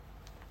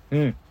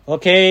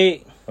Okay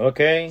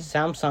okay.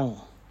 Samsung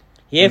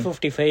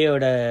A55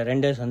 ஓட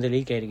renders வந்து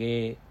league ஆயிருக்கு.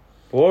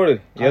 போடு.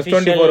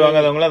 S24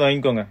 வாங்காதவங்கள அதை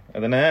வாங்கிக்கோங்க.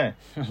 அதானே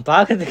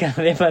பாக்கிறதுக்கு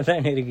அதே மாதிரி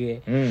தான் இருக்கு.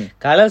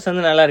 கலர்ஸ்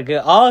வந்து நல்லா இருக்கு.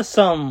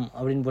 ஆசம்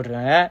அப்படின்னு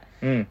போட்டிருக்காங்க.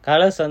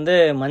 கலர்ஸ் வந்து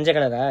மஞ்சள்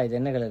கலரா? இது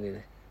என்ன கலர்?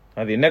 இது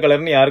அது என்ன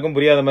கலர்னு யாருக்கும்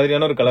புரியாத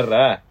மாதிரியான ஒரு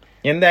கலரா?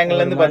 எந்த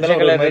ஆங்கிள் இருந்து மஞ்சள்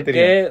கலர்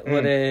இருக்கு,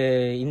 ஒரு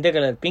இந்த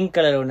கலர் பிங்க்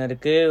கலர் ஒன்னு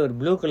இருக்கு, ஒரு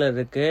ப்ளூ கலர்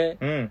இருக்கு.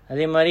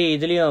 அதே மாதிரி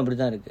இதுலயும்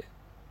அப்படிதான் இருக்கு.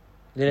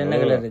 இதுல என்ன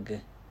கலர் இருக்கு?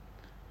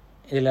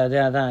 இதுல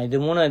அதான் இது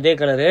மூணு அதே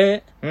கலரு.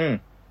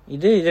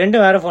 இது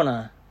ரெண்டும் வேற போனா?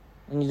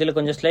 இதுல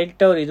கொஞ்சம்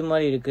ஸ்லைட்டா ஒரு இது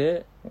மாதிரி இருக்கு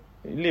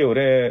இல்லையே,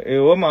 ஒரு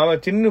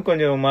சின்ன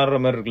கொஞ்சம் மாறுற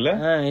மாதிரி இருக்குல்ல.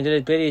 இதுல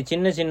பெரிய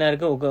சின்ன சின்ன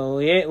இருக்கு.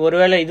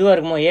 ஒருவேளை இதுவா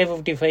இருக்குமோ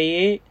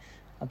A55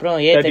 அப்புறம்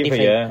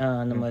A35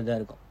 அந்த மாதிரி தான்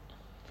இருக்கும்.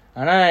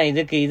 ஆனா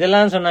இதுக்கு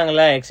இதெல்லாம்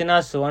சொன்னாங்கல்ல,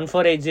 Exynos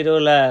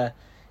 1480ல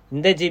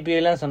இந்த GPU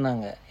எல்லாம்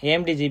சொன்னாங்க,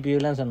 AMD GPU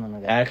எல்லாம்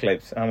சொன்னாங்க.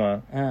 ஆமா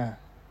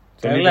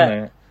தெரியல,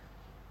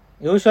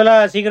 யூஸ்வலா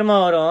சீக்கிரமா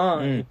வரும்.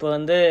 இப்போ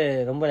வந்து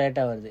ரொம்ப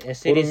லேட்டா வருது.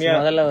 எஸ் சீரிஸ்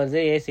முதல்ல வருது,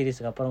 A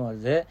சீரிஸ்க்கு அப்புறம்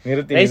வருது.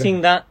 ரைசிங்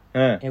தான்,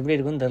 எப்படி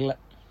இருக்குன்னு தெரியல.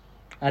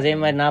 அதே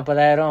மாதிரி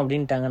 40,000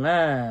 அப்படின்ட்டாங்கன்னா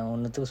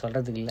ஒன்னுத்துக்கு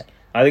சொல்றதுக்கு இல்ல.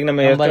 அதுக்கு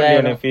நம்ம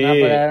 40,000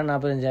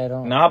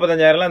 45,000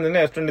 45,000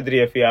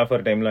 S23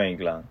 ஆஃபர் டைம்ல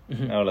வாங்கிக்கலாம்.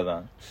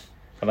 அவ்வளவுதான்.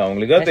 அது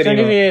அவங்களுக்கே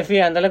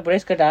தெரியும். அந்த அளவுக்கு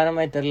பிரைஸ் கட் ஆன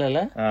மாதிரி தெரியல.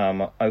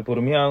 ஆமா, அது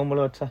பொறுமையா ஆகும் போல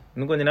வச்சா.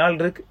 இன்னும் கொஞ்ச நாள்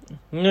இருக்கு.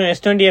 இன்னும்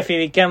S20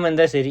 விக்காம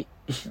இருந்தா சரி.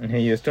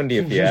 S20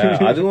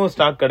 அதுவும்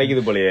ஸ்டாக்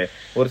கிடைக்குது போலயே.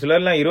 ஒரு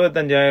சிலர்லாம்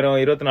 25,000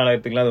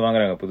 24,000 அது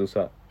வாங்குறாங்க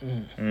புதுசா.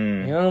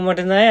 இவங்க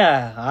மட்டும்தான்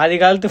ஆதி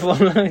காலத்து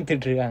போன்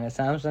வித்துட்டு இருக்காங்க.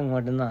 சாம்சங்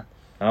மட்டும்தான்.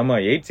 ஆமா,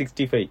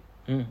 865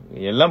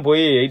 எல்லாம்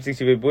போய்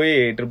 865 போய்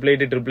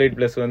 888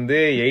 பிளஸ் வந்து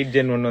 8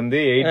 Gen 1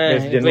 வந்து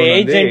 8 Gen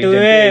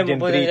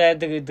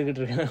 30,000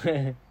 வித்துக்கிட்டு இருக்காங்க.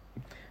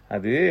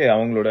 அது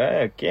அவங்களோட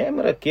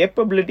கேமரா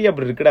கேப்பபிலிட்டி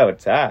அப்படி இருக்குடா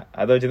வச்சா,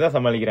 அதை வச்சுதான்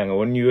சமாளிக்கிறாங்க.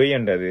 1 UI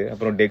அது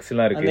அப்புறம் டெக்ஸ்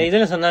எல்லாம் இருக்கு. அந்த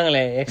இதுல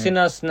சொன்னாங்களே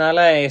எக்ஸினாஸ்னால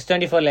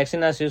S24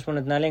 எக்ஸினாஸ் யூஸ்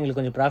பண்ணதுனால எங்களுக்கு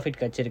கொஞ்சம் ப்ராஃபிட்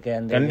கிடைச்சிருக்கு.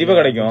 அந்த கண்டிப்பா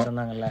கிடைக்கும்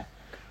சொன்னாங்கல்ல.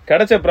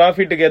 கிடைச்ச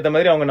ப்ராஃபிட்டுக்கு ஏத்த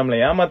மாதிரி அவங்க நம்மள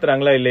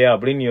ஏமாத்துறாங்களா இல்லையா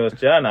அப்படின்னு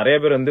யோசிச்சா நிறைய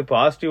பேர் வந்து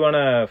பாசிட்டிவான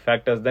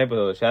ஃபேக்டர்ஸ் தான் இப்போ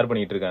ஷேர்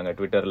பண்ணிட்டு இருக்காங்க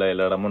ட்விட்டர்ல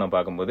எல்லா இடமும். நான்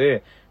பார்க்கும்போது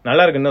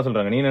நல்லா இருக்குன்னு தான்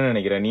சொல்றாங்க. நீ என்ன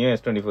நினைக்கிற? நீயும்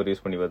S24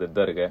 யூஸ் பண்ணி பார்த்துட்டு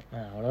தான் இருக்க?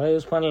 அவ்வளவா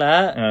யூஸ் பண்ணல,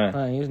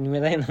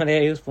 இனிமேதான் நிறைய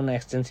யூஸ் பண்ண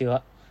எக்ஸ்டென்சிவா.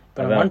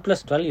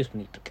 OnePlus 12 யூஸ்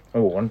பண்ணிட்டு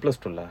இருக்கேன். OnePlus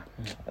 12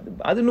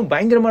 அது இன்னும்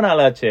பயங்கரமான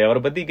ஆளாச்சு. அவரை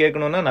பத்தி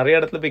கேட்கணும்னா நிறைய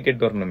இடத்துல போய்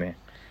கேட்டு வரணுமே.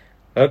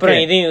 அப்புறம்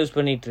இதையும் யூஸ்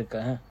பண்ணிட்டு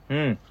இருக்கேன்.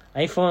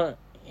 iPhone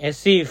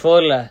SE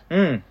 4ல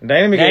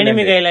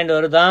டைனமிக் ஐலாண்ட்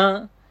வருதான்.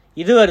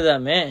 இது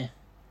வருதாமே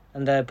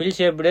அந்த பில்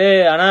ஷேப்டு,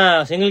 ஆனா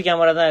சிங்கிள்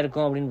கேமரா தான்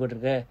இருக்கும் அப்படின்னு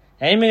போட்டிருக்கு.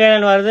 டைனமிக்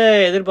ஐலாண்ட் வருது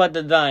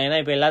எதிர்பார்த்தது தான்.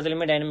 ஏன்னா இப்ப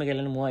எல்லாத்துலயுமே டைனமிக்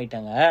ஐலாண்ட் மூவ்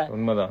ஆயிட்டாங்க.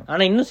 உண்மைதான்.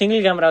 ஆனா இன்னும்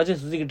சிங்கிள் கேமரா வச்சு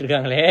சுத்திக்கிட்டு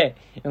இருக்காங்களே,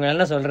 இவங்க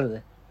என்ன சொல்றது?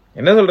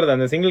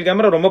 அந்த சிங்கிள்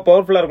கேமரா ரொம்ப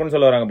பவர்ஃபுல்லா இருக்கும்னு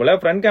சொல்ல வராங்க போல.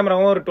 ஃப்ரண்ட்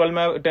கேமராவும் ஒரு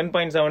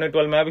 10.7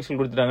 12 மெகாபிக்சல்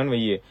கொடுத்துட்டாங்கன்னு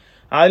வையே.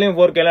 அதுலயும்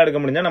 4K எல்லாம் எடுக்க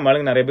முடிஞ்சா நம்ம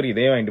ஆளுங்க நிறைய பேர்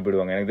இதே வாங்கிட்டு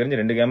போயிடுவாங்க. எனக்கு தெரிஞ்ச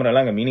 2 கேமரா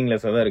எல்லாம் அங்க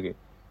மீனிங்லெஸ்ஸா தான் இருக்கு.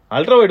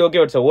 அல்ட்ரா வைட்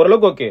ஓகே வச்சா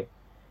ஓரளவுக்கு ஓகே.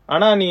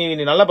 ஆனா நீ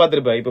நல்லா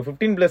பாத்துருப்ப. இப்ப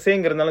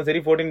 15+ இருந்தாலும்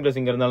சரி,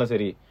 14+ இருந்தாலும்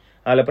சரி,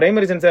 அதுல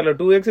பிரைமரி சென்சார்ல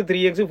 2x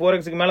 3x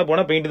 4x மேல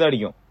போனா பெயிண்ட் தான்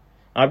அடிக்கும்.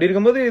 அப்படி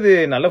இருக்கும்போது இது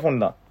நல்ல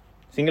போன் தான்.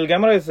 சிங்கிள்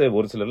கேமரா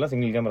ஒரு சிலர்லாம்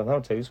சிங்கிள் கேமரா தான்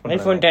யூஸ் பண்றாங்க.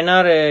 iPhone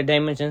 10R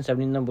டைமென்ஷன்ஸ்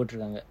அப்படின்னு தான்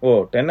போட்டுருக்காங்க.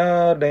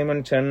 10R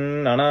dimension.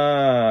 ஆனா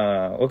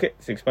ஓகே,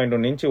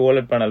 6.1 இன்ச்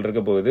OLED பேனல்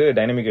இருக்க போகுது,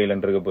 டைனமிக்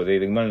ஐலாண்ட் இருக்க போகுது.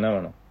 இதுக்கு மேல என்ன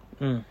வேணும்?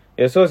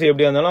 SoC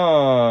எப்படி இருந்தாலும்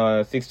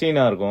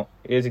 16 இருக்கும்.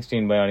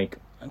 A16 பயானிக்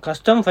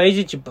கஸ்டம்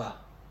 5G சிப்பா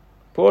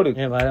போடு.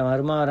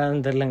 வருமா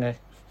வராதுன்னு தெரியலங்க.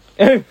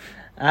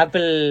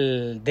 ஆப்பிள்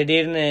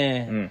திடீர்னு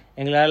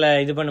எங்களால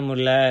இது பண்ண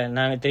முடியல,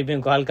 நாங்க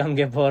திருப்பியும் Qualcomm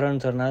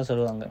போறோம்னு சொன்னா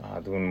சொல்லுவாங்க.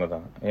 அது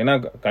உண்மைதான். ஏன்னா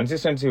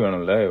கன்சிஸ்டன்சி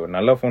வேணும்ல.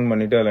 நல்லா போன்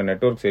பண்ணிட்டு அதுல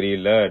நெட்வொர்க்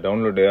சரியில்லை,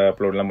 டவுன்லோடு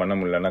அப்லோட் எல்லாம் பண்ண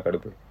முடியலன்னா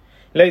கடுப்பு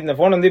இல்ல. இந்த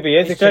போன் வந்து இப்ப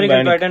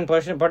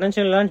A16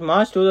 பொட்டன்ஷியல் லான்ச்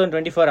மார்ச்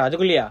 2024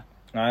 அதுக்குள்ளயா?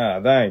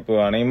 அதான் இப்போ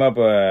அநேகமா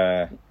இப்ப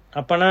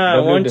அப்பனா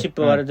ஓன் சிப்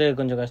வரது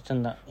கொஞ்சம்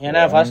கஷ்டம் தான்.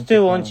 ஏன்னா ஃபர்ஸ்ட்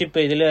ஓன் சிப்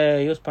இதுல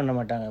யூஸ் பண்ண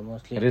மாட்டாங்க,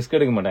 மோஸ்ட்லி ரிஸ்க்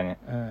எடுக்க மாட்டாங்க,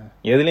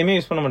 எதுலயுமே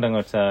யூஸ் பண்ண மாட்டாங்க.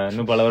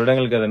 இன்னும் பல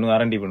வருடங்களுக்கு அதை இன்னும்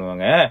ஆரண்டி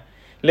பண்ணுவாங்க.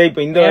 இல்ல இப்ப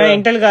இந்த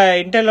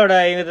இன்டெலோட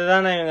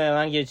இதுதானே இவங்க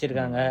வாங்கி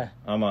வச்சிருக்காங்க.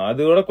 ஆமா,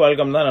 அதோட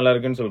Qualcomm தான் நல்லா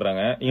இருக்குன்னு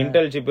சொல்றாங்க.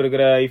 இன்டெல் சிப்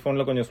இருக்கிற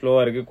ஐபோன்ல கொஞ்சம்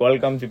ஸ்லோவா இருக்கு,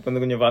 Qualcomm சிப்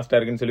வந்து கொஞ்சம் ஃபாஸ்டா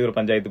இருக்குன்னு சொல்லி ஒரு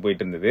பஞ்சாயத்து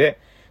போயிட்டு இருந்தது.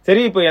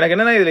 சரி, இப்போ எனக்கு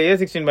என்னன்னா இதுல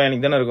A16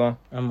 பயானிக் தானே இருக்கும்.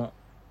 ஆமா,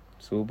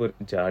 சூப்பர்,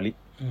 ஜாலி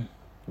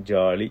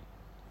ஜாலி.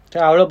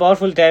 அவ்வளவு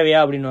பவர்ஃபுல் தேவையா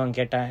அப்படின்னு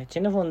கேட்டேன்.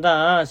 சின்ன போன்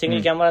தான்,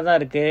 சிங்கிள் கேமரா தான்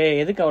இருக்கு,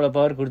 எதுக்கு அவ்வளவு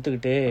பவர்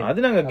கொடுத்துக்கிட்டு?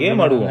 அது நாங்க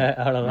கேம் ஆடுவோம்,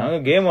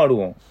 அவ்வளவுதான் கேம்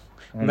ஆடுவோம்.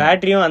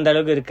 பேட்டரியும் அந்த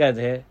அளவுக்கு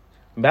இருக்காது.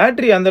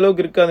 பேட்டரி அந்த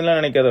அளவுக்கு இருக்காதுன்னு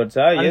நினைக்காத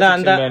வச்சா.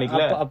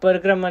 அப்ப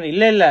இருக்கிற மாதிரி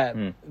இல்ல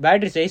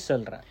பேட்டரி சைஸ்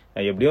சொல்றேன்.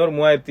 எப்படியும் ஒரு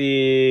 3000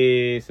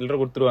 சில்லரை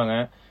கொடுத்துருவாங்க.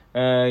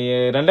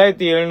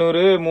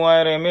 2700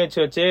 3000 mAh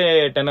வச்சே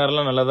 10R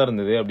எல்லாம் நல்லா தான்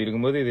இருந்தது. அப்படி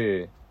இருக்கும்போது இது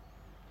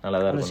நல்லா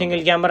தான் இருக்கும்.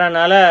 சிங்கிள்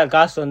கேமரானால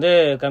காசு வந்து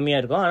கம்மியா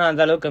இருக்கும், ஆனா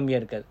அந்த அளவுக்கு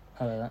கம்மியா இருக்காது.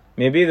 அவ்வளவுதான்.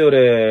 மேபி இது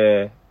ஒரு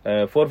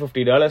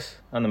 $450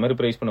 அந்த மாதிரி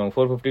பிரைஸ் பண்ணுவாங்க.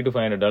 $450 to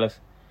 $500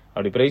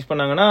 அப்படி பிரைஸ்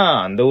பண்ணாங்கன்னா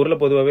அந்த ஊர்ல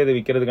பொதுவாகவே இது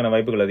விற்கிறதுக்கான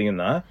வாய்ப்புகள்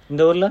அதிகம் தான்.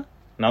 இந்த ஊர்ல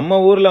நம்ம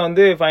ஊர்ல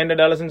வந்து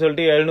 $500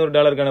 சொல்லிட்டு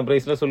 $700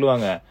 பிரைஸ்ல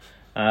சொல்லுவாங்க.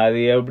 அது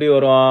எப்படி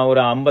வரும்?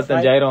 ஒரு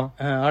 55,000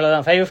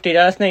 அவ்வளவுதான்.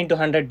 $550 into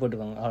 100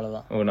 போட்டுக்கோங்க,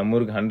 அவ்வளவுதான். ஓ, நம்ம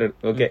ஊருக்கு 100.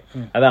 ஓகே,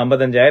 அது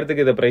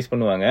 55,000க்கு இதை பிரைஸ்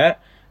பண்ணுவாங்க.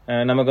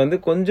 நமக்கு வந்து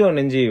கொஞ்சம்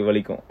நெஞ்சு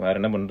வலிக்கும், வேற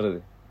என்ன பண்றது.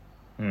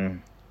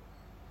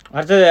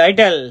 அடுத்தது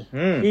ஐடெல்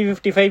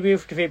P55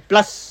 P55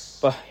 பிளஸ்.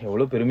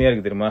 எவ்வளவு பெருமையா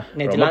இருக்கு தெரியுமா?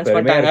 நேத்து லான்ச்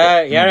பண்ணிட்டாங்க.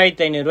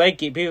 7,500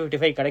 ரூபாய்க்கு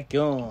P55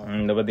 கிடைக்கும்.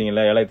 இந்த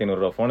பாத்தீங்களா, 7,500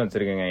 ரூபாய் போன்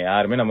வச்சிருக்கீங்க,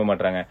 யாருமே நம்ப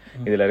மாட்டாங்க.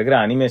 இதுல இருக்கிற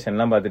அனிமேஷன்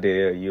எல்லாம் பாத்துட்டு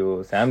ஐயோ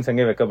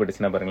சாம்சங்கே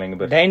வெக்கப்பட்டுச்சுன்னா பாருங்களேன். இங்க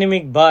பாரு,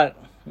 dynamic bar.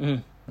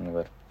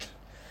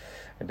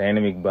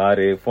 Dynamic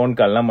bar, phone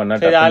call எல்லாம் பண்ணா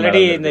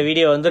ஆல்ரெடி இந்த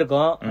வீடியோ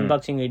வந்திருக்கும்,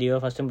 unboxing video,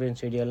 first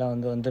impressions video எல்லாம்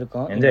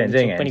வந்திருக்கும்.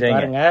 என்ஜாய்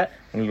பாருங்க,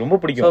 உங்களுக்கு ரொம்ப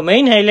பிடிக்கும். சோ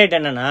மெயின் ஹைலைட்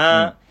என்னன்னா,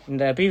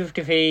 இந்த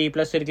P55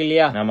 பிளஸ் இருக்கு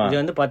இல்லையா, இது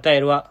வந்து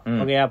 10,000 ரூபாய்.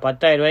 ஓகேயா,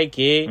 10,000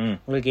 ரூபாய்க்கு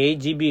உங்களுக்கு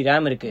 8GB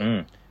RAM இருக்கு.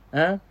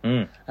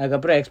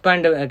 அதுக்கப்புறம்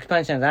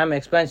எக்ஸ்பான்ஷன் RAM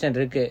எக்ஸ்பான்ஷன்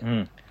இருக்கு.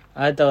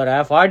 அது தவிர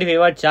 45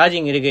 வாட்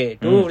சார்ஜிங் இருக்கு,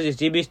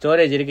 256GB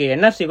ஸ்டோரேஜ் இருக்கு,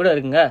 NFC கூட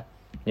இருக்குங்க.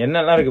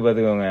 என்னெல்லாம் இருக்கு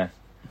பாத்துக்கோங்க.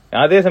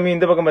 அதே சமயம்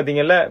இந்த பக்கம்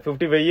பாத்தீங்கல்ல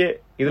 55,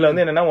 இதுல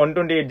வந்து என்னன்னா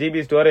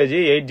 128GB ஸ்டோரேஜ்,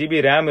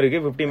 8GB RAM இருக்கு,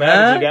 50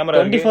 மெகாபிக்சல்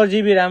கேமரா,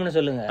 24GB RAM னு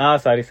சொல்லுங்க.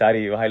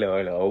 சாரி வாயில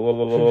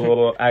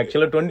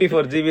ஆக்சுவலா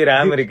 24GB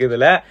RAM இருக்கு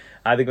இதுல.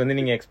 அதுக்கு வந்து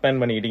நீங்க எக்ஸ்பேண்ட்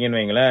பண்ணிக்கிட்டீங்கன்னு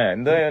வைங்களேன்.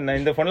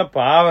 இந்த போன்ல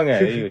பாவங்க,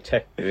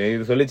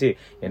 இது சொல்லிச்சு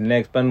என்ன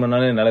எக்ஸ்பேண்ட்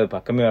பண்ணாலும் என்னால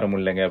பக்கமே வர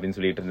முடியலங்க அப்படின்னு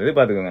சொல்லிட்டு இருந்தது.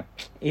 பாத்துக்கோங்க,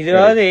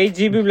 இதுவாவது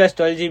 8GB plus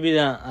 12GB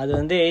தான், அது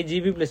வந்து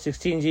 8GB plus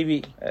 16GB.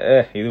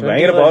 இது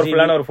பயங்கர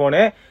பவர்ஃபுல்லான ஒரு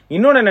போனு.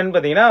 இன்னொன்னு என்னன்னு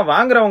பாத்தீங்கன்னா,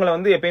 வாங்குறவங்களை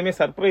வந்து எப்பயுமே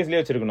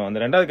சர்ப்ரைஸ்லயே வச்சிருக்கணும்.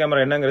 அந்த ரெண்டாவது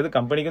கேமரா என்னங்கிறது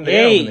கம்பெனிக்கும்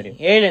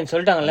தெரியும்.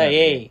 சொல்லிட்டாங்கல்ல,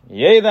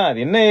 ஏய் தான், அது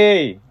என்ன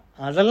ஏய்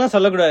அதெல்லாம்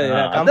சொல்லக்கூடாது,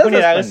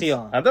 கம்பெனி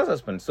ரகசியம். அதான்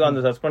சஸ்பென்ஸ்.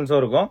 அந்த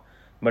சஸ்பென்ஸும் இருக்கும்.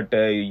 பட்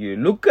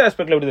லுக்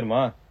ஆஸ்பெக்ட்ல எப்படி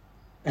தெரியுமா,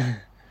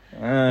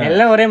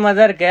 எல்லாம் ஒரே மாதிரி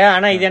தான் இருக்கு.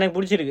 ஆனா இது எனக்கு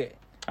பிடிச்சிருக்கு.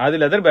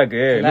 அது லெதர் பேக்,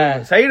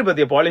 சைடு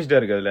பத்திய பாலிஷ்டா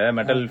இருக்கு. அதுல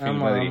மெட்டல்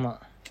ஃபினிஷ் மாதிரி,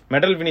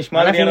 மெட்டல் ஃபினிஷ்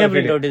மாதிரி. ஃபிங்கர்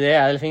பிரிண்ட் ஒட்டுது,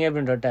 அதுல ஃபிங்கர்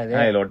பிரிண்ட் ஒட்டாது.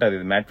 இதுல ஒட்டாது,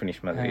 இது மேட்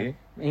ஃபினிஷ் மாதிரி.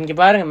 இங்க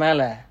பாருங்க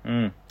மேல,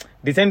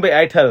 டிசைன் பை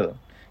ஐடெல்.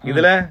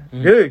 இதுல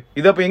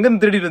இது அப்ப எங்க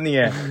இருந்து திருடிட்டு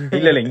வந்தீங்க?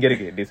 இல்ல இங்க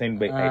இருக்கு, டிசைன்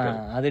பை ஐடெல்.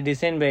 அது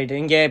டிசைன் பை ஐடெல்.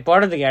 இங்க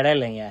போடுறதுக்கு இடம்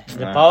இல்லைங்க,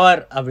 இது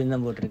பவர் அப்படின்னு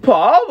தான் போட்டுருக்கு.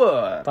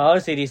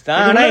 பவர் சீரிஸ்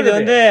தான். ஆனா இது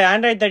வந்து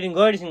Android 13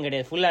 Go Edition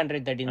கிடையாது, ஃபுல்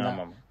Android 13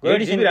 தான். Go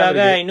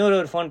Editionக்காக இன்னொரு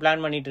ஃபோன்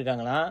பிளான் பண்ணிட்டு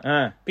இருக்காங்களாம்,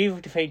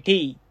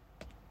 P55T.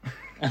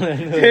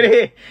 சரி,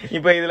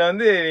 இப்ப இதுல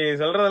வந்து நீ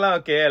சொல்றதெல்லாம்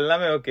ஓகே,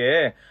 எல்லாமே ஓகே.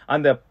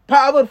 அந்த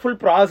பவர்ஃபுல்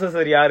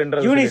ப்ராசஸர்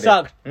யாருன்றது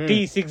யூனிசாக்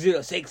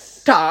T606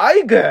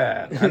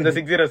 டைகர். அந்த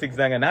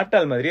 606 தாங்க,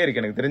 நாப்டால் மாதிரியே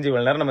இருக்கு. எனக்கு தெரிஞ்சு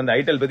இவ்வளவு நேரம் நம்ம இந்த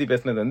ஐடெல் பத்தி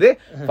பேசுனது வந்து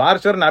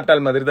ஃபார் ஷூர்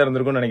நாப்டால் மாதிரி தான்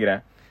இருந்திருக்கும்னு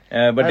நினைக்கிறேன்.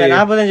 பட்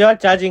 45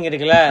 வாட் சார்ஜிங்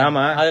இருக்குல்ல,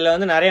 அதுல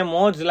வந்து நிறைய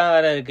மோட்ஸ் எல்லாம்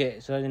வேற இருக்கு.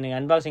 சோ நீங்க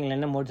அன்பாக்சிங்ல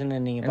என்ன மோட்ஸ்னு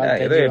நீங்க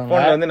பாத்துட்டு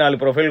ஹெட்போன்ல வந்து 4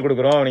 ப்ரொஃபைல்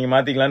கொடுக்குறோம், நீங்க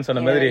மாத்திக்கலாம்னு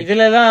சொன்ன மாதிரி.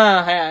 இதுலதான்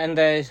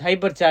இந்த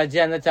ஹைப்பர் சார்ஜ்,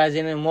 அந்த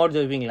சார்ஜ்னு மோட்ஸ்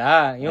வைப்பீங்களா,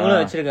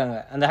 இவங்களும் வச்சிருக்காங்க.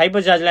 அந்த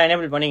ஹைப்பர் சார்ஜ்ல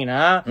எனேபிள்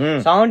பண்ணீங்கன்னா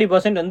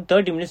 70% வந்து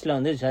 30 மினிட்ஸ்ல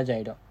வந்து சார்ஜ்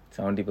ஆயிடும்.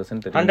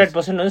 70%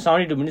 100% வந்து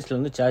 72 மினிட்ஸ்ல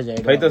வந்து சார்ஜ்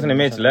ஆயிடும். 5000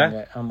 mAhல.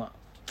 ஆமா,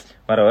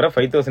 வர வர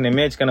 5000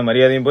 mAhக்கான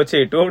மரியாதையும் போச்சு,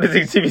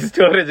 256GB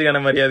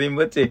ஸ்டோரேஜ்க்கான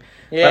மரியாதையும் போச்சு.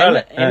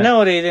 என்ன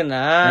ஒரு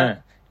இதுன்னா,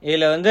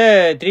 இதுல வந்து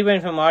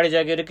 3.5 ஆடியோ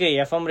ஜாக் இருக்கு,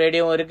 FM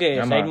ரேடியோவும் இருக்கு,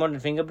 சைடு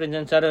மவுண்டட் ஃபிங்கர் பிரிண்ட்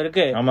சென்சாரும்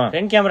இருக்கு,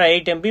 front camera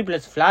 8MP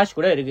plus flash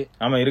கூட இருக்கு.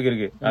 ஆமா,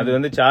 இருக்கு. அது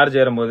வந்து சார்ஜ்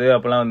ஏறும்போது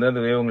அப்பலாம் வந்து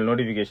அந்த உங்களுக்கு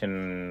நோட்டிபிகேஷன்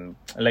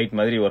லைட்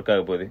மாதிரி ஒர்க்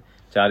ஆக போகுது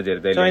சார்ஜ்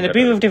ஏறுது. சோ இந்த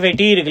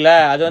P55T இருக்குல்ல,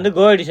 அது வந்து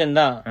Go Edition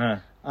தான்.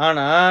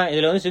 ஆனா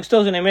இதுல வந்து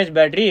 6000 mAh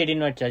பேட்டரி,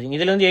 18 வாட் சார்ஜிங்.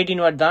 இதுல வந்து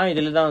 18 வாட் தான்,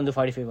 இதுல தான் வந்து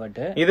 45 வாட்.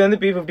 இது வந்து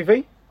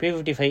P55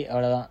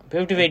 அவ்வளவுதான்.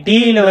 P55T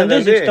ல வந்து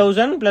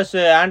 6000 பிளஸ்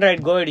Android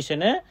Go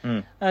Edition,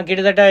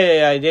 கிட்டத்தட்ட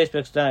இதே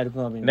ஸ்பெக்ஸ் தான்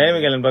இருக்கும். அப்படின்னு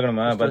டைனமிக் ஐலாண்ட்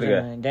பார்க்கணுமா?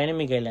 பாத்துக்க,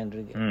 டைனமிக் ஐலாண்ட்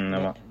இருக்கு.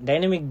 ஆமா,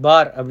 டைனமிக்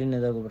பார் அப்படின்னு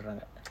ஏதோ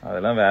கூப்பிடுறாங்க.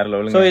 அதெல்லாம் வேற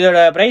லெவலுங்க. சோ இதோட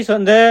பிரைஸ்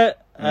வந்து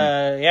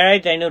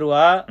 7,500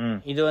 ரூபாய்.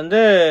 இது வந்து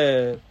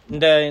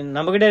இந்த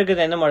நம்ம கிட்ட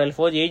இருக்குது எந்த மாடல்,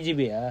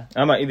 4GB?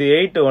 ஆமா, இது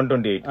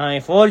 8/128.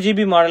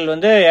 4GB மாடல்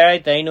வந்து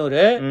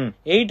 7,500,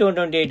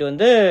 8/128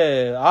 வந்து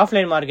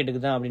ஆஃப்லைன்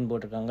மார்க்கெட்டுக்கு தான் அப்படின்னு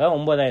போட்டிருக்காங்க,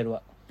 9,000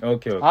 ரூபாய்.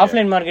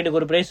 ஆஃப்லைன் மார்க்கெட்டுக்கு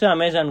ஒரு பிரைஸ்,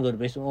 அமேசானுக்கு ஒரு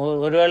பிரைஸ்.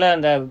 ஒருவேளை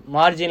அந்த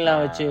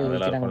மார்ஜின்லாம் வச்சு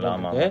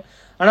விற்கிறாங்க.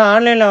 ஆனா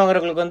ஆன்லைன்ல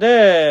வாங்குறவங்களுக்கு வந்து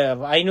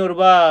 500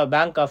 ரூபாய்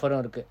பேங்க்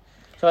ஆஃபரும் இருக்கு.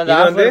 சோ அந்த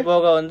ஆஃபர்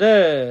போக வந்து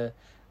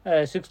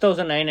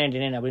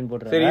 6,999 அப்படின்னு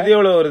போட்டுருக்காங்க. சரி, இது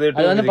எவ்வளவு வருது?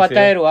 அது வந்து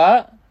 10,000 ரூபாய்.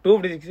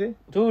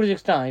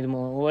 256 தான், இது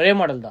ஒரே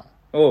மாடல் தான்.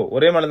 ஓ,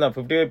 ஒரே மாடல் தான்.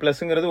 55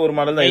 பிளஸ்ங்கிறது ஒரு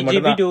மாடல் தான்,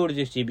 8GB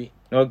 256GB.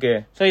 ஓகே.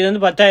 சோ இது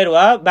வந்து 10,000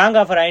 ரூபாய், பேங்க்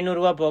ஆஃபர் 500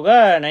 ரூபாய் போக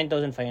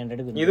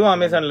 9,500. இதுவும்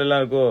அமேசான்ல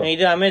எல்லாம் இருக்கோ?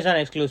 இது அமேசான்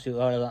எக்ஸ்க்ளூசிவ்,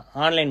 அவ்வளவுதான்,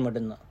 ஆன்லைன்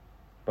மட்டும் தான்.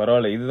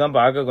 பரவாயில்ல, இதுதான்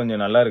பார்க்க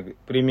கொஞ்சம் நல்லா இருக்கு,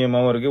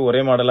 பிரீமியமாவும் இருக்கு,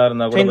 ஒரே மாடலா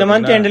இருந்தா கூட. இந்த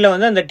மந்த் எண்ட்ல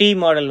வந்து அந்த T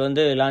மாடல்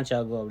வந்து லான்ச்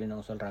ஆகும்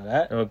அப்படின்னு சொல்றாங்க.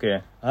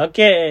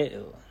 ஓகே,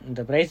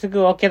 இந்த பிரைஸுக்கு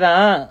ஓகே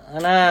தான்.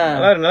 ஆனா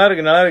நல்லா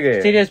இருக்கு.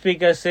 ஸ்டீரியோ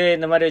ஸ்பீக்கர்ஸ்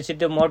இந்த மாதிரி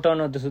வச்சுட்டு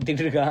மோட்டோன்னு வந்து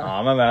சுத்திட்டு இருக்கான்.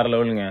 அவன் வேற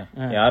லெவலுங்க,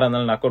 யாரா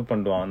இருந்தாலும் நாக் அவுட்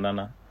பண்ணிடுவான் அவன்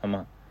தானா. ஆமா,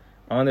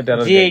 அவன்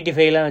வந்து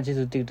G85 எல்லாம் வச்சு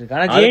சுத்திட்டு இருக்கான்.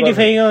 ஆனா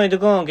G85யும்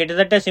இதுக்கும்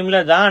கிட்டத்தட்ட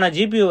சிமிலர் தான், ஆனா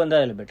GPU வந்து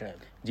அதுல பெட்டரா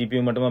இருக்கு. ஜிபியூ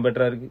மட்டுமா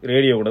பெட்டரா இருக்கு,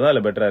 ரேடியோ கூட தான்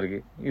அதுல பெட்டரா இருக்கு.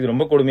 இது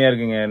ரொம்ப கொடுமையா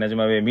இருக்குங்க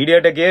நிஜமாவே.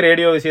 மீடியாடெக்கே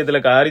ரேடியோ விஷயத்துல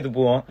காரி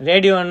துப்புவோம்.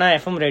 ரேடியோன்னா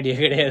எஃப்எம் ரேடியோ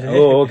கிடையாது.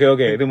 ஓ ஓகே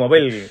ஓகே, இது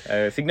மொபைல்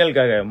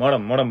சிக்னலுக்காக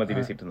மோடம் பத்தி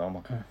பேசிட்டு இருந்தோம்.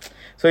 ஆமா.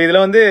 சோ இதுல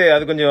வந்து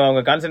அது கொஞ்சம்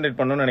அவங்க கான்சென்ட்ரேட்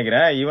பண்ணணும்னு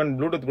நினைக்கிறேன். ஈவன்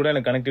ப்ளூடூத் கூட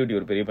எனக்கு கனெக்டிவிட்டி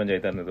ஒரு பெரிய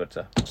பஞ்சாயத்தா இருந்தது.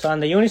 வாட்ஸா சோ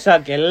அந்த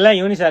யூனிசாக் எல்லாம்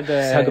யூனிசாக்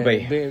பை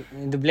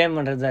இது ப்ளேம்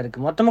பண்றதா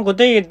இருக்கு. மொத்தமா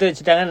குத்தகை எடுத்து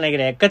வச்சுட்டாங்கன்னு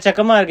நினைக்கிறேன்.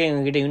 எக்கச்சக்கமா இருக்கு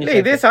எங்க கிட்ட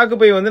யூனிசாக். இதே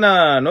சாக்கு பை வந்து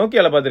நான்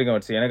நோக்கியால பாத்திருக்கேன்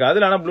வாட்ஸ். எனக்கு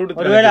அதுல ஆனா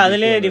ப்ளூடூத் ஒருவேளை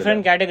அதுலயே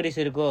டிஃபரண்ட்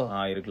கேட்டகரிஸ் இருக்கோ.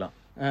 இருக்கலாம்.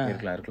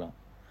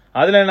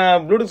 அதுல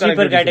நான் ப்ளூடூத்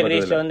சூப்பர்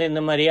கேட்டகரிஸ்ல வந்து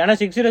இந்த மாதிரி ஆனா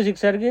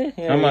 606 இருக்கு.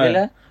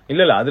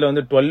 இல்ல அதுல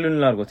வந்து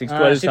 12 இருக்கும்.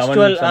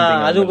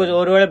 612 அது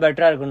ஒருவேளை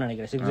பெட்டரா இருக்கும்னு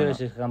நினைக்கிறேன்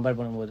 606 கம்பேர்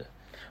பண்ணும்போது.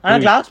 ஆனா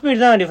கிளாக்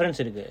ஸ்பீட் தான் டிஃபரன்ஸ்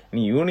இருக்கு.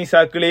 நீ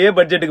யூனிசாக்லயே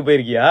பட்ஜெட்டுக்கு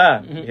போயிருக்கியா?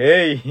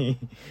 ஏய்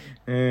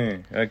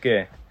ஓகே.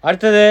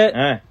 அடுத்தது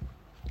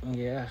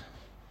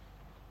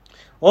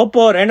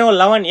OPPO Reno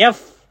 11F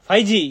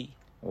 5G.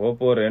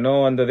 OPPO Reno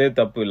வந்ததே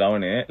தப்பு.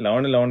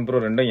 11 Pro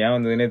ரெண்டும் ஏன்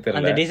வந்ததுன்னே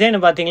தெரியல. அந்த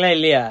டிசைன் பாத்தீங்களா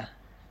இல்லையா?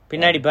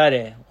 பின்னாடி பாரு,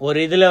 ஒரு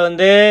இதுல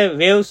வந்து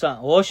வேவ்ஸ்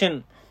ஓஷன்,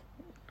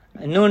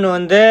 இன்னொன்னு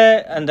வந்து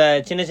அந்த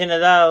சின்ன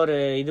சின்னதா ஒரு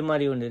இது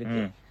மாதிரி ஒண்ணு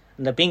இருக்கு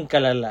அந்த பிங்க்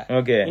கலர்ல.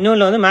 ஓகே.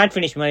 இன்னொன்னு வந்து மேட்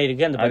ஃபினிஷ் மாதிரி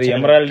இருக்கு. அந்த அது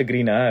எமரால்ட்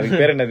கிரீனா? அது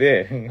பேர் என்னது?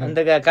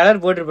 அந்த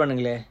கலர்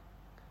போட்டுருப்பானுங்களே,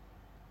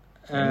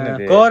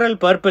 கோரல்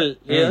பர்பிள்.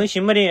 இது வந்து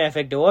ஷிம்மரிங்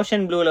எஃபெக்ட்.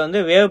 ஓஷன் ப்ளூல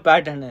வந்து வேவ்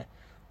பேட்டர்ன்.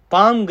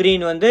 பாம்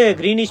கிரீன் வந்து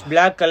greenish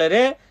black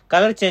colour.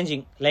 Colour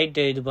changing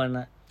light இது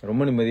பண்ண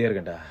ரொம்ப நிம்மதியா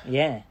இருக்கேன்டா.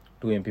 ஏன்?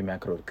 2MP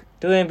மேக்ரோ இருக்கு.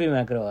 2MP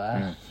மேக்ரோவா?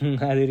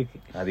 அது இருக்கு.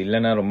 அது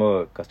இல்லன்னா ரொம்ப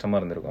கஷ்டமா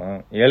இருந்திருக்கும்.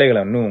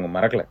 ஏழைகளை இன்னும்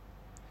மறக்கல.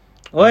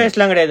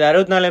 ஓஎஸ்லாம் கிடையாது.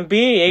 64MP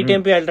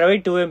 8MP ultra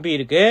wide 2MP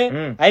இருக்கு.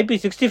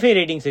 IP65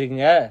 ரேட்டிங்ஸ்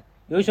இருக்குங்க.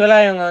 யூசுவலா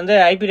இவங்க வந்து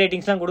IP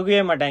ரேட்டிங்ஸ்லாம்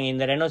கொடுக்கவே மாட்டாங்க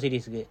இந்த ரெனோ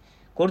சீரிஸ்க்கு.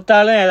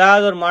 கொடுத்தாலும்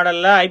ஏதாவது ஒரு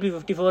மாடல்ல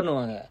IP54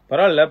 வாங்க.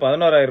 பரவாயில்ல,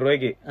 11,000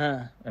 ரூபாய்க்கு.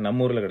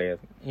 நம்ம ஊர்ல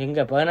கிடையாது. எங்க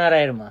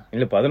 16,000?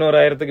 இல்ல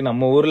 11,000க்கு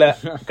நம்ம ஊர்ல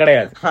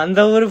கிடையாது.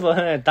 அந்த ஊரு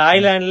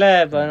தாய்லாந்துல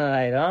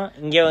 11,000,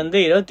 இங்க வந்து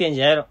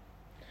 25,000.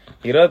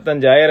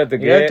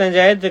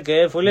 25,000க்கு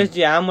ஃபுல்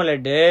HD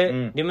AMOLED,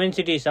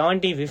 டிமென்சிட்டி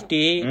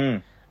 7050.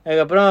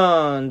 அதுக்கப்புறம்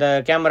இந்த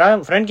கேமரா,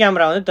 ஃப்ரண்ட்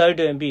கேமரா வந்து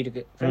 32MP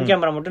இருக்கு. ஃப்ரண்ட்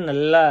கேமரா மட்டும்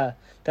நல்லா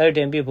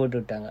 32MP போட்டு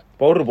விட்டாங்க.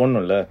 பவுடர்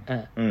போடணும்ல.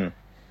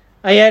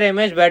 5000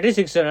 mAh battery,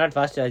 6 hours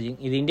fast charging.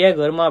 இது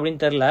இந்தியாவுக்கு வருமா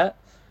அப்படின்னு தெரியல.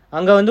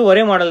 அங்க வந்து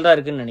ஒரே மாடல் தான்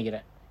இருக்குன்னு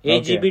நினைக்கிறேன்.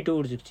 8GB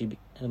 256GB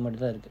அது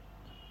மட்டும் தான் இருக்கு.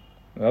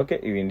 ஓகே,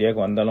 இது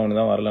இந்தியாவுக்கு வந்தாலும்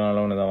ஒண்ணுதான்,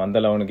 வரலனாலும் ஒண்ணுதான்.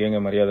 வந்தாலும் அவனுக்கு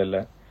எங்க மரியாதை இல்ல.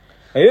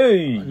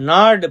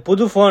 நாட்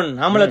புது போன்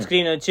AMOLED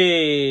ஸ்கிரீன் வச்சு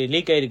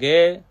லீக் ஆயிருக்கு.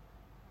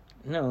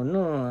 என்ன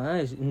ஒன்னும்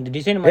இந்த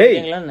டிசைன்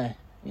மாத்தீங்களா?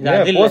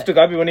 இது போஸ்ட்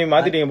காப்பி பண்ணி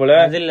மாத்திட்டீங்க போல.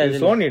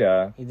 இது சோனிடா.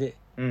 இது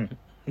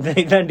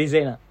இதான்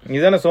டிசைனா?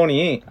 இதானே சோனி?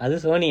 அது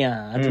சோனியா?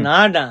 அது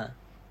நாடா?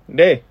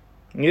 டேய்,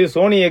 இது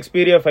சோனி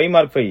Xperia 5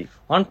 Mark 5.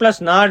 OnePlus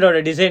நாடோட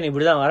டிசைன்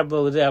இப்படிதான்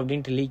வரப்போகுது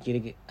அப்படின்ட்டு லீக்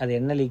இருக்கு. அது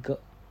என்ன லீக்கோ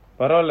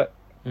பரவாயில்ல.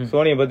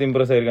 சோனியை பத்தி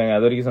இம்ப்ரெஸ் ஆயிருக்காங்க.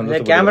 அது வரைக்கும்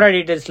சந்தோஷம். கேமரா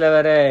டீடைல்ஸ்ல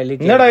வேற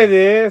லீக். என்னடா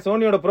இது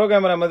சோனியோட ப்ரோ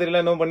கேமரா மாதிரி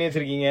எல்லாம் இன்னும் பண்ணி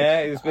வச்சிருக்கீங்க.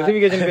 இது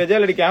ஸ்பெசிஃபிகேஷன் பேஜா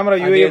இல்ல கேமரா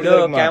யூஐ ஏதோ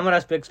கேமரா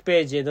ஸ்பெக்ஸ்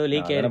பேஜ் ஏதோ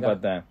லீக் ஆயிருக்கு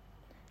பார்த்தேன்.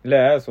 இல்ல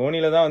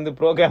சோனில தான் வந்து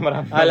ப்ரோ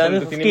கேமரா. அதுல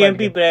வந்து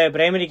 50MP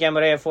primary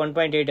camera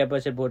f1.8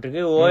 aperture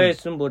போட்டுருக்கு.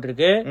 OSம்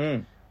போட்டுருக்கு.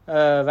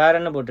 வேற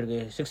என்ன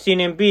போட்டுருக்கு?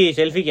 16MP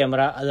selfie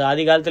camera. அது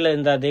ஆதி காலத்துல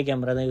இருந்த அதே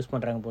கேமரா தான் யூஸ்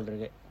பண்றாங்க போல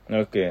இருக்கு.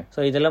 ஓகே. சோ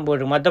இதெல்லாம்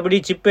போட்டுருக்கு. மத்தபடி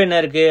சிப் என்ன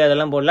இருக்கு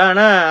அதெல்லாம் போடலாம்.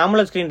 ஆனா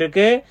AMOLED ஸ்கிரீன்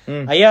இருக்கு,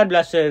 IR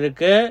பிளாஸ்டர்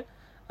இருக்கு,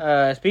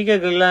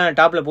 ஸ்பீக்கர்கள்லாம்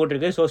டாப்ல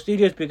போட்டிருக்கு. சோ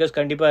ஸ்டீரியோ ஸ்பீக்கர்ஸ்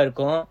கண்டிப்பா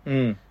இருக்கும்.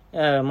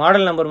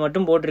 மாடல் நம்பர்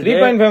மட்டும் போட்டிருக்கு.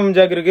 3.5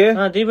 ஜாக் இருக்கு.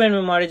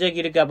 3.5 மாடல் ஜாக்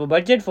இருக்கு. அப்ப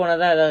பட்ஜெட் போனா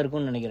தான் ஏதாவது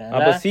இருக்கும்னு நினைக்கிறேன்.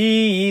 அப்ப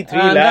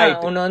CE3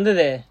 லைட் ஒன்னு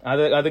வந்தது.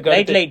 அது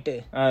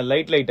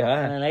லைட்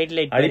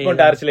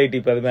அடிப்போம் டார்ச் லைட்.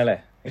 இப்ப அது மேல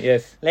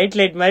எஸ்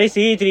லைட் மாதிரி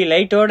CE3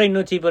 லைட்டோட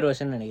இன்னும் சீப்பர்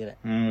வெர்ஷன் நினைக்கிறேன்.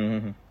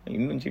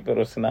 இன்னும் சீப்பர்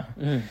வெர்ஷனா?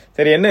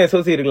 சரி, என்ன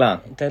SoC இருக்கலாம்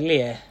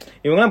தெரியலையே.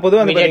 இவங்க எல்லாம்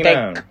பொதுவா MediaTek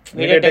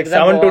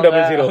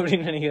 7200 அப்படி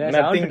நினைக்கிறேன்.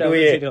 nothing to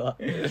it.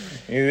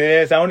 இது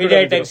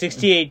 7200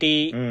 6080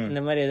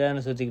 இந்த மாதிரி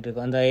ஏதாவது சுத்திக்கிட்டு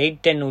இருக்கும். அந்த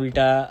 810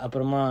 உல்டா.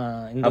 அப்புறமா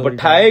இந்த அப்ப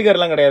டைகர்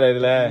எல்லாம் கிடையாது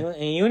இதுல.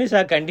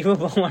 யூனிசாக் கண்டிப்பா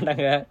போக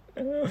மாட்டாங்க.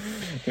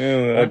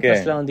 ஓகே,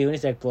 அஸ்லாம் வந்து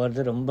யூனிசாக்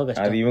போறது ரொம்ப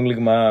கஷ்டம். அது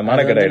இவங்களுக்கு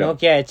மானக்கடை.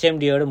 நோக்கியா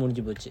HMD ஓட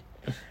முடிஞ்சு போச்சு.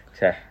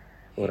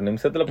 ஒரு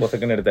நிமிஷத்துல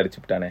பொசக்குன்னு எடுத்து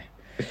அடிச்சுட்டானே.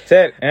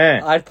 சரி,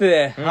 அடுத்து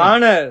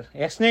ஹானர்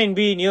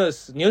X9B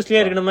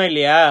நியூஸ்லயே இருக்கணுமா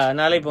இல்லையா?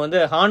 அதனால இப்ப வந்து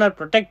ஹானர்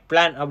ப்ரொடெக்ட்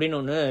பிளான் அப்படின்னு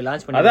ஒண்ணு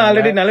லான்ச் பண்ணி. அதான்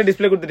ஆல்ரெடி நல்ல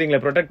டிஸ்ப்ளே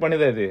கொடுத்துட்டீங்களா? ப்ரொடெக்ட்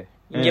பண்ணுது அது.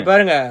 இங்க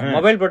பாருங்க,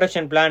 மொபைல்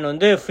ப்ரொடெக்ஷன் பிளான்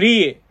வந்து ஃப்ரீ,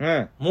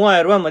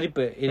 3000 ரூபாய்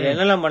மதிப்பு. இதுல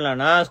என்னெல்லாம்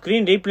பண்ணலாம்னா,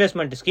 ஸ்கிரீன்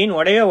ரீப்ளேஸ்மெண்ட், ஸ்கிரீன்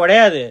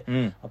உடையாது.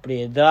 அப்படி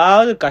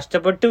ஏதாவது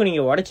கஷ்டப்பட்டு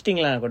நீங்க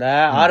உடைச்சிட்டீங்களா கூட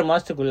 6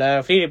 மாசத்துக்குள்ள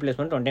ஃப்ரீ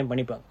ரீப்ளேஸ்மெண்ட் ஒன் டைம்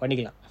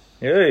பண்ணிக்கலாம்.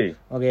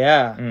 ஓகேயா?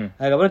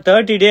 அதுக்கப்புறம்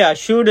 30 day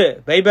assured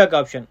buyback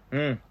option.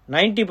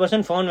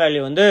 90% phone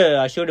value வந்து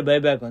அஷ்யூர்டு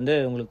பைபேக் வந்து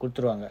உங்களுக்கு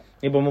கொடுத்துருவாங்க.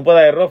 இப்ப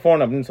 30,000 ரூபாய்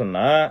போன் அப்படின்னு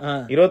சொன்னா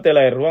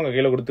 27,000 ரூபாய் உங்க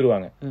கையில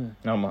கொடுத்துருவாங்க.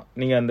 ஆமா,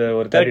 நீங்க அந்த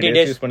ஒரு 30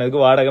 days யூஸ்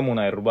பண்ணதுக்கு வாடகை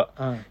 3,000 ரூபாய்.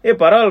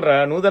 பரவாயில்ல,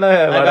 நூதன.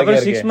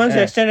 அதுக்கப்புறம் 6 months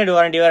extended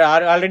warranty.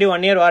 Already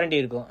 1 year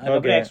warranty இருக்கும்.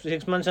 அதுக்கப்புறம்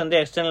 6 months வந்து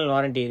எக்ஸ்டர்னல்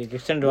வாரண்டி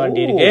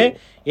இருக்கு.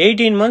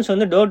 18 months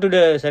வந்து டோர் டு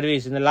டோர்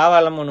சர்வீஸ். இந்த லாவா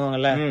எல்லாம்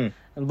பண்ணுவாங்கல்ல,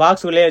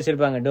 பாக்ஸ் உள்ளே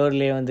வச்சிருப்பாங்க,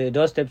 டோர்லயே வந்து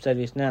டோர் ஸ்டெப்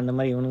சர்வீஸ்னு அந்த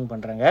மாதிரி இவனுங்க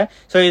பண்றாங்க.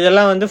 ஸோ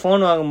இதெல்லாம் வந்து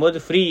ஃபோன் வாங்கும்போது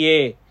ஃப்ரீ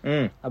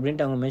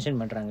அப்படின்ட்டு அவங்க மென்ஷன்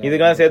பண்றாங்க.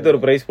 இதுக்கெல்லாம் சேர்த்து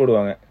ஒரு பிரைஸ்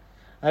போடுவாங்க.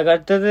 அதுக்கு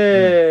அடுத்தது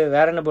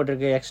வேற என்ன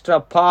போட்டிருக்கு, எக்ஸ்ட்ரா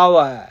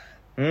பவர்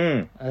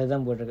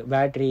அதுதான் போட்டிருக்கு,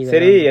 பேட்டரி.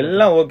 சரி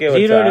எல்லாம் okay.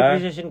 0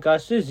 depreciation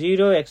cost,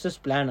 0 excess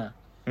பிளானா,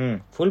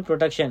 full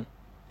protection.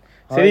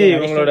 சரி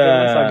இவங்களோட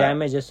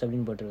டேமேஜஸ்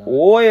அப்படின்னு போட்டிருக்காங்க.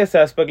 ஓஎஸ்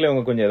ஆஸ்பெக்ட்ல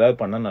இவங்க கொஞ்சம் ஏதாவது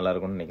பண்ணா நல்லா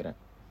இருக்கும்னு நினைக்கிறேன்.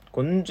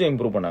 கொஞ்சம்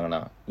இம்ப்ரூவ் பண்ணாங்கன்னா.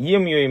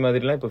 இஎம்யூஐ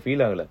மாதிரிலாம் இப்ப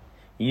ஃபீல் ஆகல.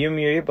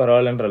 இஎம்யூஐ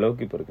பரவாயில்லன்ற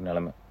அளவுக்கு இப்ப இருக்கு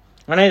நிலைமை.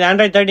 ஆனா இது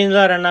Android 13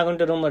 தான் ரன்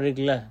ஆகும்னு ரூமர்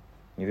இருக்குல்ல.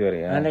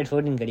 இதுவரையா Android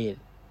 14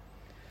 கிடையாது.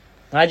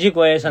 மேஜிக்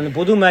ஓஎஸ், அந்த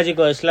புது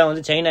மேஜிக் ஓஎஸ்லாம்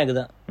வந்து சைனாக்கு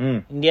தான்,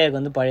 இந்தியாவுக்கு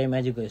வந்து பழைய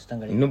மேஜிக் ஓஎஸ் தான்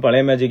கிடையாது. இன்னும்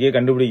பழைய மேஜிக்கே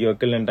கண்டுபிடிக்க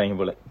வைக்கலன்ட்டாங்க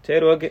போல.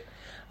 சரி ஓகே.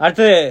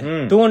 அடுத்து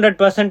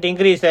 200%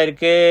 இன்க்ரீஸ்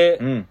ஆயிருக்கு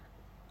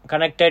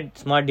கனெக்டட்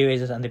ஸ்மார்ட்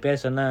டிவைசஸ். அந்த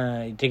பேர் சொன்னா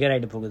ட்ரிகர்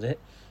ஆயிட்டு போகுது.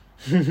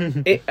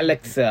 ஏ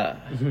அலெக்சா,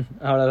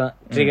 அவ்வளவுதான்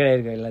ட்ரிகர்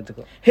ஆயிருக்கு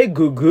எல்லாத்துக்கும். ஹே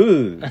கூகுள்,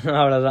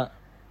 அவ்வளவுதான்.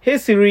 ஹே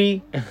சிரி.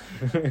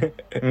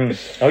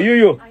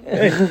 ஐயோ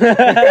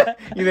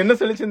இது என்ன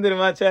சொல்லிச்சு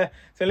தெரியுமா?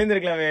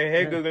 சொல்லிருக்கலாமே ஹே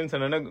கூகுள்னு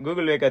சொன்னா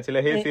கூகுள்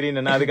வேக்காச்சுல ஹே சிரி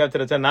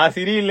அதுக்காச்சும் நான்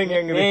சிரி இல்லைங்க.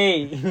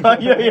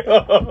 ஐயோ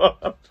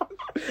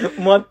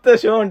மொத்த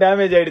ஷோ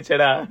டேமேஜ்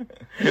ஆயிடுச்சடா.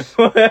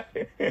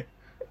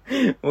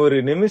 ஒரு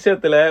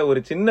நிமிஷத்துல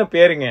ஒரு சின்ன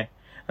பேருங்க,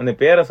 அந்த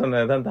பேரை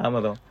சொன்னதுதான்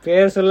தாமதம்.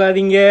 பேர்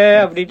சொல்லாதீங்க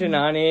அப்படின்ட்டு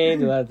நானே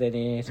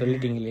இதுவாத்தனே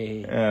சொல்லிட்டீங்களே.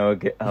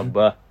 ஓகே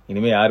அப்பா,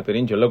 இனிமே யார்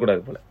பேரையும்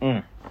சொல்லக்கூடாது போல.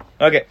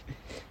 ஓகே.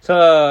 ஸோ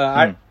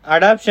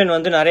அடாப்ஷன்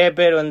வந்து நிறைய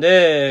பேர் வந்து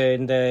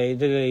இந்த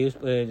இது யூஸ்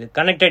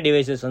கனெக்டட்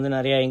டிவைசஸ் வந்து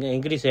நிறைய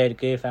இன்க்ரீஸ்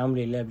ஆயிருக்கு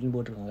ஃபேமிலியில அப்படின்னு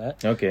போட்டிருக்காங்க.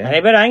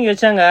 நிறைய பேர் வாங்கி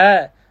வச்சாங்க,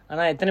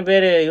 ஆனா எத்தனை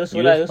பேர்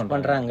யூஸ்ஃபுல்லா யூஸ்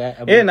பண்றாங்க?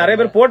 நிறைய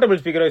பேர் போர்ட்டபிள்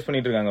ஸ்பீக்கர் யூஸ்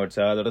பண்ணிட்டு இருக்காங்க.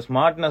 அதோட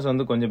ஸ்மார்ட்னஸ்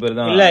வந்து கொஞ்சம் பேர்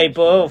தான். இல்ல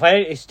இப்போ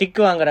ஸ்டிக்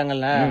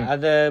வாங்குறாங்கல்ல,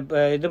 அத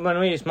இது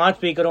பண்ணி ஸ்மார்ட்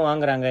ஸ்பீக்கரும்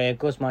வாங்குறாங்க,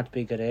 எக்கோ ஸ்மார்ட்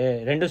ஸ்பீக்கர்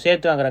ரெண்டும்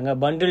சேர்த்து வாங்குறாங்க,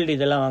 பண்டில்டு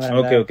இதெல்லாம்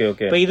வாங்குறாங்க.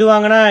 இப்போ இது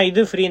வாங்கினா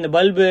இது ஃப்ரீ. இந்த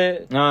பல்பு,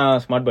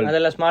 ஸ்மார்ட் பல்ப்,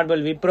 அதெல்லாம் ஸ்மார்ட்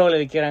பல்ப் விப்ரோல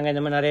விக்கிறாங்க,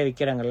 இந்த மாதிரி நிறைய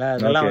விக்கிறாங்கல்ல,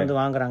 அதெல்லாம் வந்து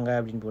வாங்குறாங்க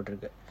அப்படின்னு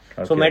போட்டிருக்கு.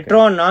 சோ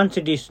மெட்ரோ நான்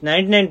சிட்டிஸ்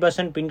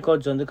 99%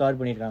 பின்கோட்ஸ் வந்து கவர்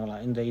பண்ணிருக்காங்களா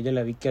இந்த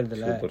இதுல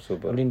விக்கிறதுல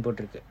அப்படின்னு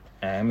போட்டிருக்கு.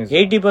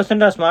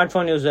 80% ஆஃப் ஸ்மார்ட்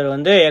போன் யூசர்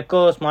வந்து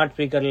எக்கோ ஸ்மார்ட்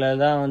ஸ்பீக்கர்ல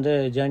தான் வந்து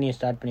ஜேர்னியை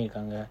ஸ்டார்ட்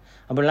பண்ணிருக்காங்க.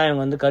 அப்படிலாம்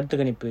இவங்க வந்து கருத்து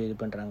கணிப்பு இது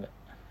பண்றாங்க.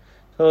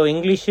 ஸோ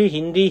இங்கிலீஷ்,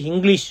 ஹிந்தி,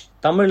 இங்கிலீஷ்,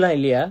 தமிழ்லாம்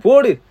இல்லையா?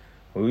 போடு.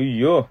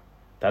 ஐயோ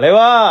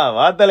தலைவா,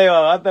 வா தலைவா,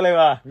 வா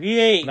தலைவா.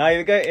 விஐ நான்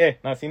இதுக்காக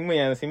நான்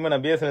சிம்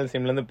நான் பிஎஸ்என்எல்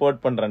சிம்ல இருந்து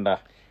போர்ட் பண்றேன்டா.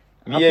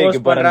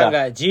 விஐக்கு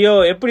பண்றாங்க. ஜியோ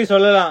எப்படி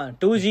சொல்லலாம்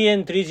 2G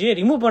and 3G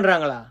ரிமூவ்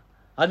பண்றாங்களா?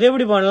 அது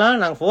எப்படி பண்ணலாம்?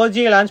 நாங்க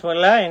 4G லான்ச்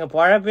பண்ணல, எங்க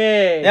பழப்பே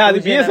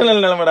அது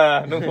பிஎஸ்என்எல் நிலமடா.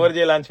 இன்னும்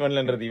 4G லான்ச்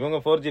பண்ணலன்றது, இவங்க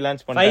 4G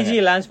லான்ச் பண்ணல, 5G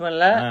லான்ச்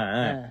பண்ணல.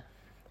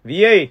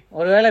 விஐ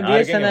ஒருவேளை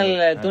பிஎஸ்என்எல்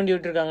தூண்டி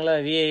விட்டுருக்காங்களா?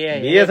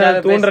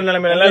 பிஎஸ்என்எல் தூண்டுற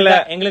நிலைமையில இல்ல.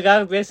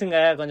 எங்களுக்காக பேசுங்க,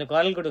 கொஞ்சம்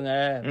குரல் கொடுங்க,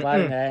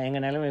 பாருங்க எங்க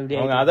நிலைமை எப்படி.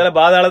 அவங்க அதில்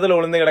பாதாளத்துல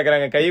விழுந்து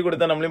கிடக்குறாங்க, கை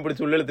கொடுத்தா நம்மளையும்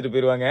பிடிச்சி உள்ள எடுத்துட்டு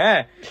போயிருவாங்க.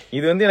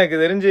 இது வந்து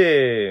எனக்கு தெரிஞ்சு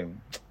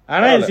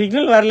ஆனா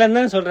சிக்னல் வரலன்னு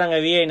தான் சொல்றாங்க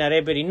விஐ.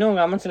 நிறைய பேர் இன்னும்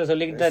கமெண்ட்ஸ்ல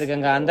சொல்லிக்கிட்டு தான்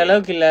இருக்காங்க. அந்த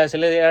அளவுக்கு இல்ல,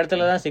 சில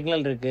இடத்துலதான்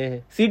சிக்னல் இருக்கு.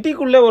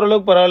 சிட்டிக்குள்ள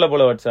ஓரளவுக்கு பரவாயில்ல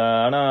போல வாட்ஸா,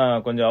 ஆனா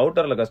கொஞ்சம்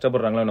அவுட்டர்ல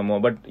கஷ்டப்படுறாங்களோ நம்ம.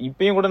 பட்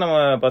இப்பயும் கூட நம்ம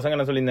பசங்க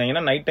என்ன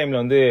சொல்லியிருந்தாங்கன்னா, நைட்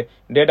டைம்ல வந்து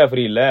டேட்டா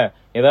ஃப்ரீ இல்ல,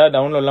 ஏதாவது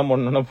டவுன்லோட் எல்லாம்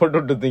பண்ணணும்னா போட்டு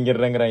விட்டு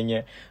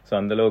தூங்கிடுறாங்கிறாங்க. ஸோ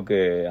அந்த அளவுக்கு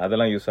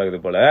அதெல்லாம் யூஸ்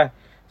ஆகுது போல.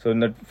 ஸோ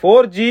இந்த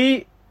 4G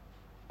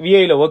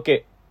விஐல okay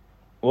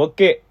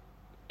okay,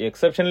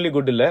 exceptionally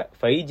good இல்ல.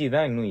 5G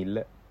தான் இன்னும் இல்ல.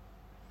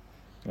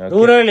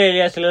 ரூரல்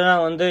ஏரியாஸ்ல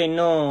தான் வந்து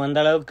இன்னும் அந்த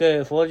அளவுக்கு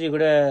 4G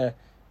கூட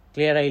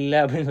கிளியரா இல்ல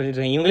அப்படின்னு சொல்லிட்டு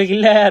இருக்காங்க. இவங்களுக்கு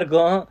இல்ல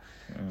இருக்கும்,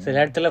 சில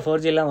இடத்துல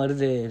 4G எல்லாம்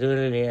வருது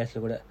ரூரல்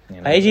ஏரியாஸ்ல கூட.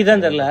 5G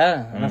தான் தெரியல,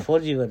 ஆனா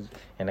 4G வருது.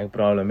 எனக்கு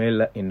ப்ராப்ளமே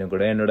இல்ல. இன்னும்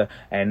கூட என்னோட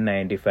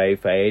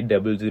N95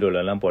 500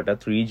 எல்லாம் போட்டா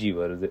 3G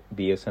வருது.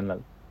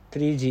 பிஎஸ்என்எல்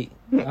 3G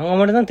அவங்க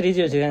மட்டும் தான் 3G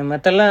வச்சிருக்காங்க,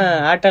 மத்தெல்லாம்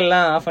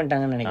ஏர்டெல்லாம் ஆஃப்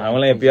பண்ணிட்டாங்கன்னு நினைக்கிறேன்.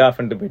 அவங்களாம் எப்பயோ ஆஃப்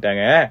பண்ணிட்டு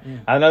போயிட்டாங்க.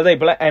 அதனாலதான்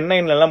இப்பெல்லாம்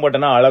N9 எல்லாம்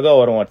போட்டோன்னா அழகா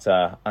வரும் வாட்ஸா,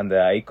 அந்த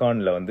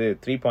ஐகான்ல வந்து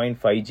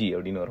 3.5G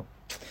அப்படின்னு வரும்.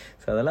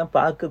 அதெல்லாம்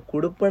பார்க்க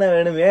குடுப்பன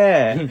வேணுமே.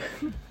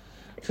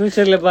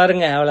 ஃபியூச்சர்ல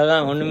பாருங்க,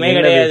 அவ்வளவுதான், ஒண்ணுமே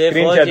கிடையாது.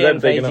 4G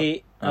and 5G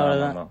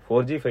அவ்வளவுதான்.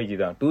 4G 5G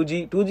தான்.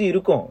 2G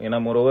இருக்கும். ஏன்னா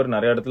மோரோவர்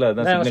நிறைய இடத்துல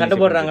அதான் சண்டை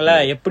போடுறாங்கல்ல,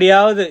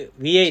 எப்படியாவது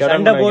விஐ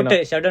சண்டை போட்டு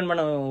ஷட் டவுன்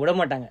பண்ண விட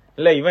மாட்டாங்க.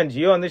 இல்ல இவன்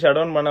ஜியோ வந்து ஷட்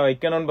டவுன் பண்ண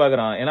வைக்கணும்னு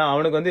பாக்குறான். ஏன்னா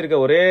அவனுக்கு வந்து இருக்க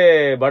ஒரே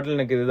பாட்டில்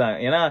எனக்கு இதுதான்.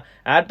 ஏன்னா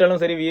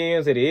ஏர்டெலும் சரி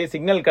விஐயும் சரி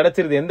சிக்னல்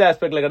கிடைச்சிருது. எந்த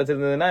ஆஸ்பெக்ட்ல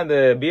கிடைச்சிருந்ததுன்னா இந்த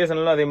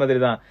பிஎஸ்என்எலும் அதே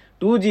மாதிரி தான்.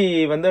 2G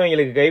வந்து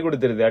அவங்களுக்கு கை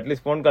கொடுத்துருது,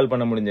 அட்லீஸ்ட் போன் கால்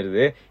பண்ண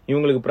முடிஞ்சிருது.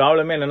 இவங்களுக்கு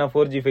ப்ராப்ளமே என்னன்னா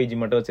 4G 5G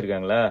மட்டும்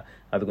வச்சிருக்காங்களா,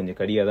 அது கொஞ்சம்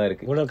கடியா தான்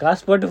இருக்கு. இவ்வளவு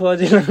காசு போட்டு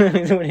 4G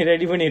இது பண்ணி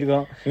ரெடி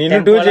பண்ணிருக்கோம். நீ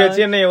 2G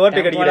வச்சு என்ன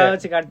ஓட்டு கடிக்கிற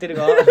வச்சு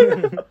கடத்திருக்கோம்.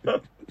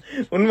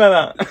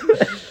 உண்மைதான்.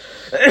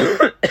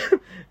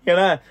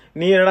 ஏன்னா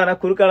நீ என்னடா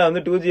குறுக்கால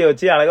வந்து 2G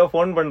வச்சு அழகா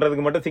போன்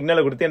பண்றதுக்கு மட்டும்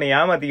சிக்னலை கொடுத்து என்ன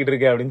ஏமாத்திக்கிட்டு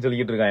இருக்க அப்படின்னு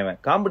சொல்லிட்டு இருக்கான்.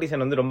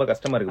 காம்படிஷன் வந்து ரொம்ப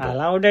கஷ்டமா இருக்கு.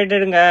 அதெல்லாம்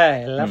விட்டுடுங்க,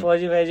 எல்லாம்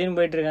 4G 5Gன்னு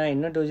போயிட்டு இருக்காங்க,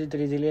 இன்னும் 2G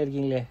 3Gலயே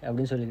இருக்கீங்களே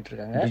அப்படின்னு சொல்லிட்டு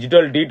இருக்காங்க.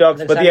 டிஜிட்டல்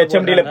டீடாக்ஸ் பத்தி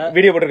HMDல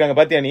வீடியோ போட்டிருக்காங்க,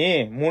 பாத்தியா நீ?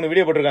 3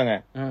 வீடியோ போட்டிருக்காங்க.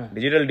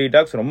 டிஜிட்டல்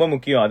டீடாக்ஸ் ரொம்ப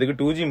முக்கியம், அதுக்கு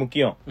 2G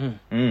முக்கியம்.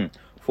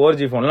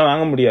 4G போன்லாம்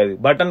வாங்க முடியாது.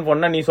 பட்டன்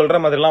போன்னா நீ சொல்ற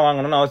மாதிரி எல்லாம்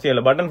வாங்கணும்னு அவசியம்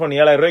இல்ல. பட்டன் போன்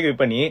 7000 ரூபாய்க்கு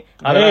விற்ப நீ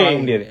அதெல்லாம்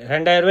வாங்க முடியாது.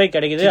 2000 ரூபாய்க்கு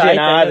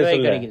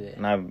கிடைக்குது,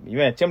 நான்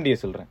இவன் HMD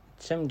சொல்றேன்.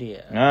 HMD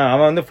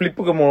அவன் வந்து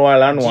ஃபிளிப்புக்கு மூவ்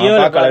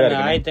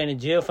ஆகலான்னு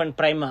ஜியோ ஃபன்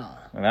பிரைமா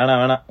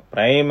வேணாம்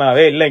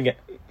பிரைமாவே இல்லைங்க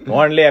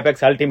ஓன்லி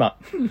அபெக்ஸ் அல்டிமா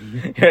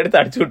எடுத்து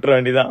அடிச்சு விட்டுற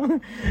வேண்டியதான்.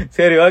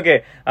 சரி ஓகே,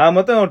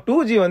 மொத்தம்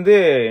 2G வந்து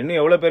இன்னும்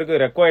எவ்வளவு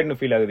பேருக்கு ரெக்வயர்ட்னு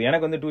ஃபீல் ஆகுது.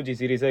 எனக்கு வந்து 2G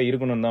சீரிஸா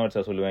இருக்கணும்னு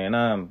தான் சொல்லுவேன்.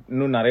 ஏன்னா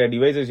இன்னும் நிறைய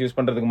டிவைசஸ் யூஸ்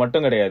பண்றதுக்கு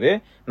மட்டும் கிடையாது,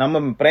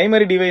 நம்ம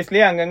பிரைமரி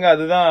டிவைஸ்லயே அங்கங்க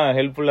அதுதான்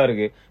ஹெல்ப்ஃபுல்லா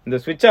இருக்கு. இந்த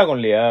ஸ்விட்ச் ஆகும்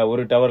இல்லையா,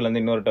 ஒரு டவர்ல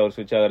இருந்து இன்னொரு டவர்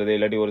ஸ்விட்ச் ஆகுறது,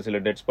 இல்லாட்டி ஒரு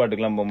சில டெட்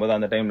ஸ்பாட்டுக்கு எல்லாம் போகும்போது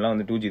அந்த டைம்லாம்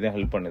வந்து 2G தான்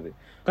ஹெல்ப் பண்ணுது.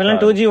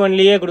 2G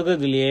ஒன்லியே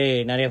கொடுக்கறது இல்லையே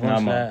நிறைய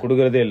ஆமா,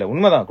 கொடுக்கறதே இல்ல.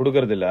 உண்மைதான்,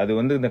 கொடுக்கறது இல்ல. அது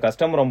வந்து இந்த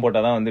கஸ்டமர் ரோம்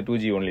போட்டாதான் வந்து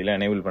 2G ஒன்லில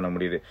எனேபிள் பண்ண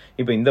முடியுது.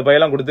 இப்ப இந்த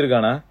பையெல்லாம்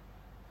கொடுத்துருக்கானா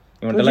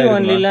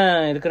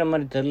இருக்கிற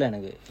மாதிரி தெரியல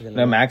எனக்கு.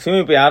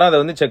 மேக்ஸிமம் இப்ப யாரும் அதை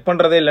வந்து செக்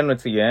பண்றதே இல்லன்னு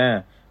வச்சுக்கேன்.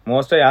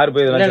 மோஸ்டா யாரு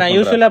போய் இதெல்லாம் நான்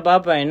யூசுவலா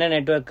பாப்பேன் என்ன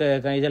நெட்வொர்க்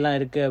இதெல்லாம்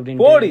இருக்கு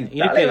அப்படின்னு.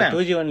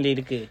 2G ஒன்லி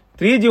இருக்கு.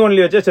 3G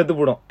ஒன்லி வச்சா செத்து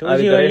போடும்.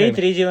 2G ஒன்லி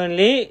 3G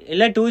ஒன்லி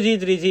இல்ல 2G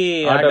 3G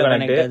ஆட்டோ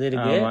கனெக்ட் அது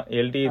இருக்கு.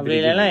 LTE அப்படி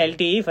இல்லனா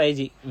LTE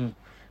 5G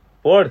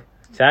போடு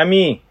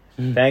சாமி.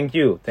 Thank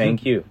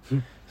you.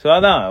 சோ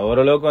அதான்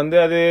ஓரளவுக்கு வந்து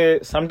அது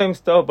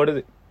சம்டைம்ஸ்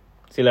தேவைப்படுது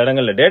சில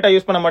இடங்கள்ல. டேட்டா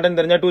யூஸ் பண்ண மாட்டேன்னு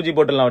தெரிஞ்சா 2G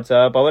போட்டுடலாம்.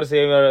 வாட்ஸா பவர்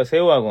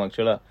சேவ் ஆகும்.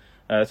 ஆக்சுவலா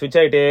ஸ்விட்ச்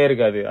ஆகிட்டே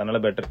இருக்காது, அதனால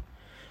பெட்டர்.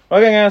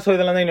 ஓகேங்க, ஸோ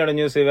இதெல்லாம் தான் என்னோட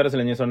நியூஸ். வேற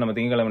சில நியூஸ் நம்ம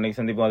திங்கக்கிழமை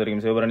சந்திப்போம். அது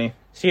வரைக்கும் சிவபரணி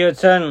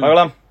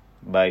பார்க்கலாம்.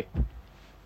 பாய்.